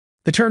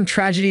The term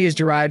tragedy is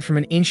derived from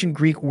an ancient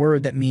Greek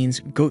word that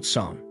means goat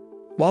song.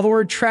 While the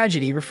word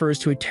tragedy refers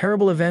to a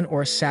terrible event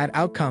or a sad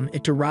outcome,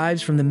 it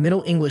derives from the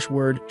Middle English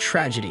word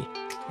tragedy,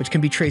 which can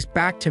be traced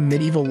back to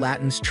medieval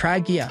Latin's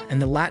tragdia and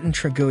the Latin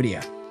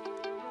tragoedia.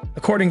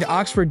 According to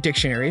Oxford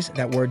Dictionaries,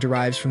 that word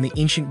derives from the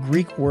ancient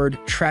Greek word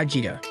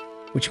tragida,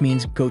 which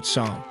means goat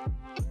song.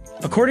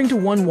 According to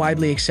one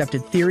widely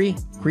accepted theory,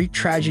 Greek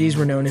tragedies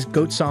were known as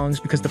goat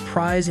songs because the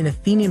prize in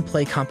Athenian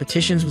play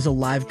competitions was a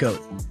live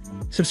goat.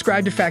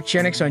 Subscribe to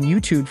Factgenics on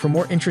YouTube for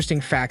more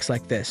interesting facts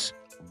like this.